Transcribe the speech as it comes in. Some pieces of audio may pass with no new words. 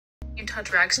Utah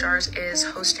Drag Stars is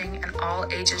hosting an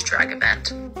all-ages drag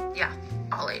event. Yeah,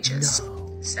 all ages.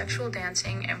 No. Sexual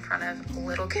dancing in front of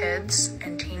little kids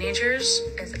and teenagers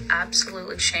is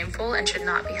absolutely shameful and should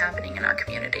not be happening in our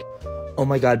community. Oh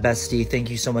my god, bestie, thank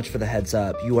you so much for the heads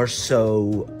up. You are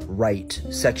so right.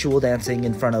 Sexual dancing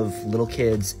in front of little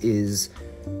kids is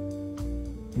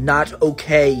not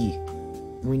okay.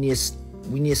 We need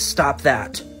to stop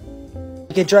that.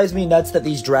 Like, it drives me nuts that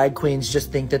these drag queens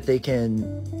just think that they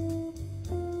can...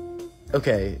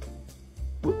 Okay.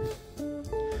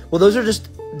 Well, those are just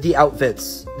the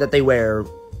outfits that they wear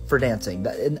for dancing.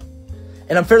 And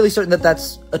I'm fairly certain that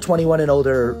that's a 21 and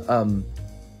older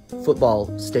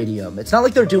football stadium. It's not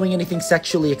like they're doing anything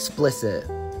sexually explicit.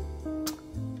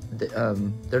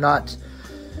 They're not...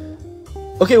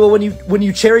 Okay, well, when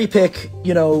you cherry pick,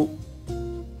 you know...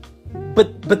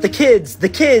 But the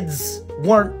kids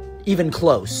weren't even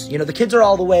close. You know, the kids are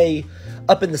all the way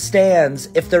up in the stands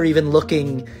if they're even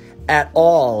looking at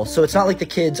all. So it's not like the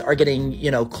kids are getting, you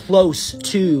know, close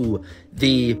to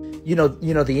the, you know,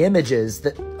 the images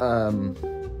that,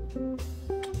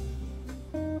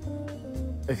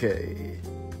 okay.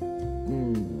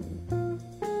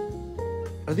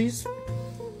 Are these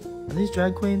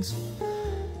drag queens?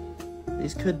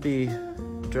 These could be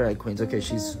drag queens. Okay,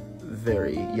 she's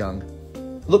very young.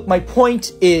 Look, my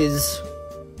point is,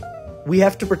 we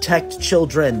have to protect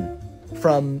children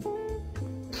from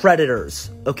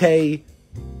predators, okay?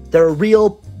 There are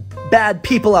real bad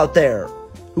people out there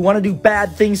who want to do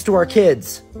bad things to our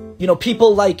kids. You know,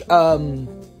 people like,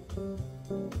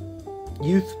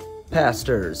 youth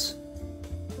pastors.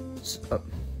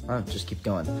 Just keep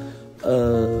going.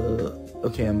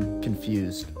 Okay, I'm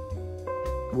confused.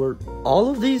 Were all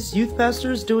of these youth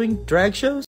pastors doing drag shows?